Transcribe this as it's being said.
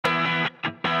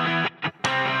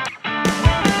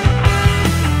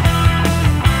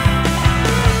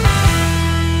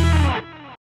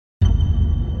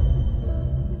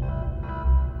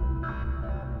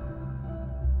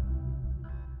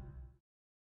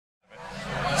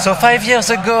So 5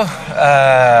 years ago,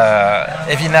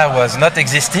 Evina was not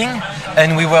existing,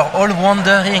 and we were all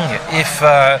wondering if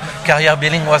carrier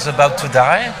billing was about to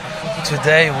die.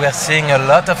 Today we are seeing a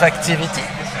lot of activity.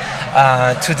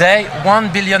 Today 1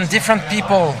 billion different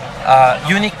people,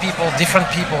 unique people, different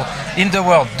people in the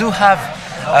world do have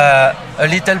a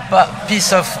little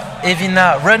piece of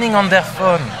Evina running on their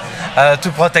phone to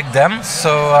protect them.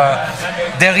 So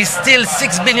there is still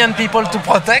 6 billion people to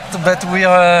protect, but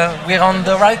we're on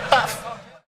the right path.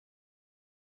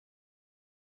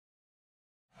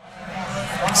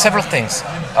 Several things.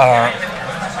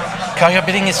 Carrier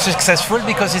billing is successful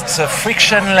because it's a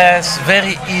frictionless,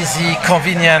 very easy,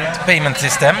 convenient payment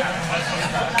system.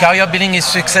 Carrier billing is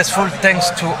successful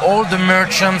thanks to all the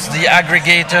merchants, the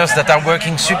aggregators that are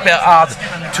working super hard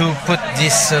to put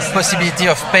this possibility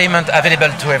of payment available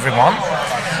to everyone.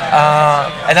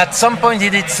 And at some point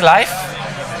in its life,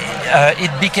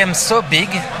 it became so big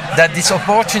that this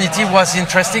opportunity was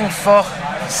interesting for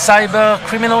cyber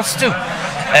criminals too.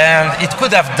 And it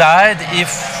could have died if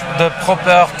the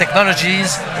proper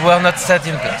technologies were not set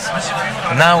in place.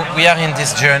 Now we are in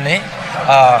this journey,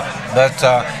 but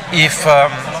if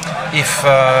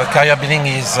carrier billing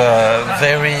is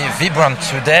very vibrant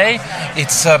today,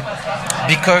 it's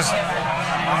because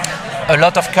a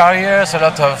lot of carriers, a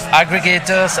lot of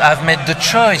aggregators have made the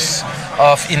choice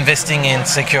of investing in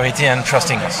security and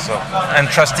trusting us, and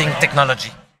trusting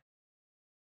technology.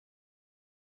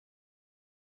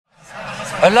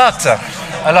 A lot.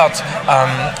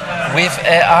 With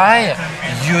AI,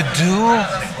 you do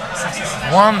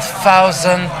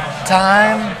 1,000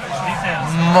 times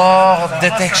more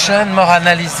detection, more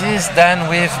analysis than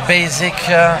with basic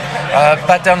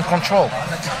pattern control.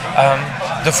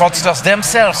 The fraudsters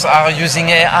themselves are using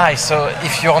AI, so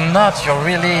if you're not, you're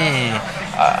really,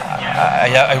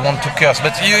 I want to curse,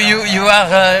 but you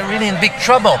are really in big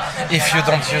trouble if you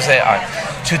don't use AI.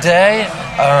 Today,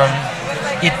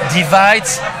 it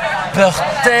divides per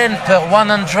 10, per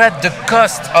 100 the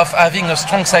cost of having a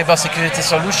strong cybersecurity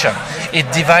solution.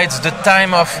 It divides the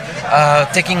time of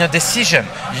taking a decision.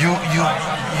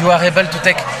 You are able to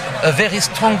take a very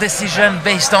strong decision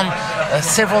based on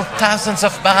several thousands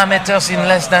of parameters in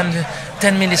less than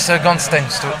 10 milliseconds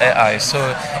thanks to AI. So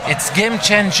it's game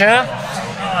changer.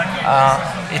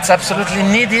 It's absolutely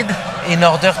needed in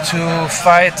order to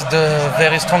fight the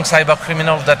very strong cyber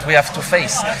criminals that we have to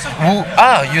face, who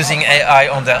are using AI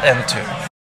on their end too.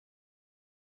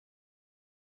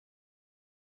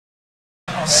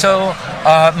 So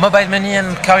mobile money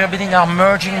and carrier billing are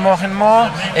merging more and more.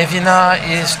 Evina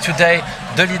is today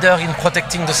the leader in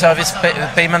protecting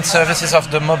the payment services of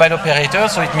the mobile operator,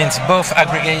 so it means both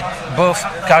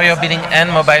carrier billing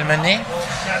and mobile money.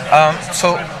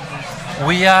 So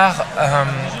we are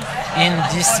in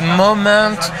this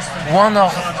moment,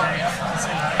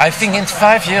 I think in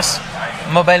 5 years,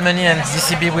 mobile money and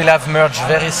DCB will have merged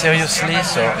very seriously.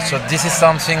 So this is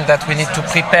something that we need to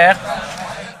prepare.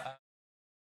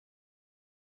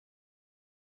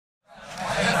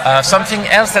 Something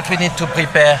else that we need to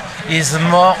prepare is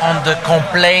more on the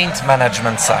complaint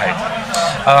management side.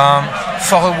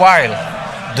 For a while,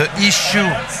 the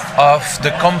issue of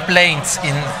the complaints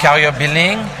in carrier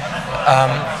billing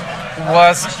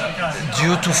was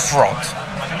due to fraud.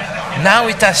 Now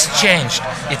it has changed.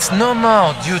 It's no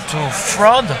more due to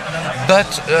fraud, but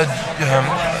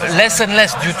less and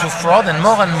less due to fraud and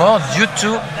more due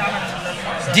to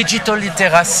digital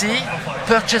literacy,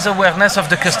 purchase awareness of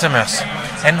the customers.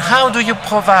 And how do you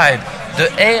provide the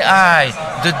AI,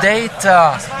 the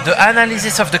data, the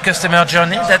analysis of the customer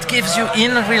journey that gives you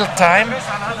in real time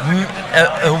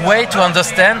a way to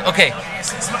understand, okay,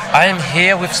 I'm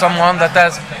here with someone that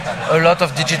has a lot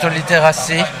of digital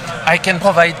literacy, I can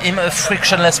provide him a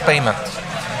frictionless payment.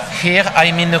 Here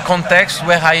I'm in a context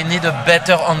where I need a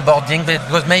better onboarding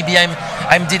because maybe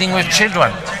I'm dealing with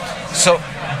children. So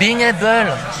being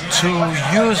able to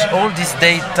use all this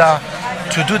data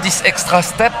to do this extra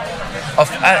step of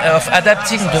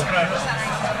adapting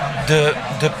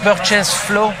the purchase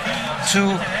flow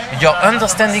to your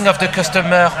understanding of the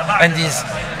customer, and is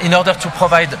in order to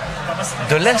provide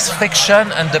the less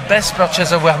friction and the best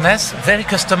purchase awareness, very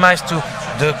customized to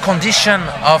the condition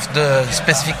of the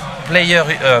specific player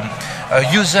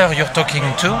user you're talking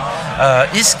to,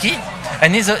 is key,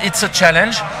 and it's a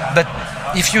challenge. But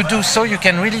if you do so, you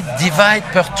can really divide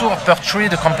per 2 or per 3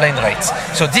 the complaint rates.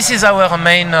 So this is our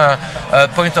main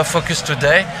point of focus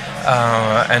today,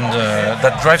 and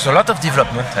that drives a lot of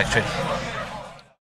development actually.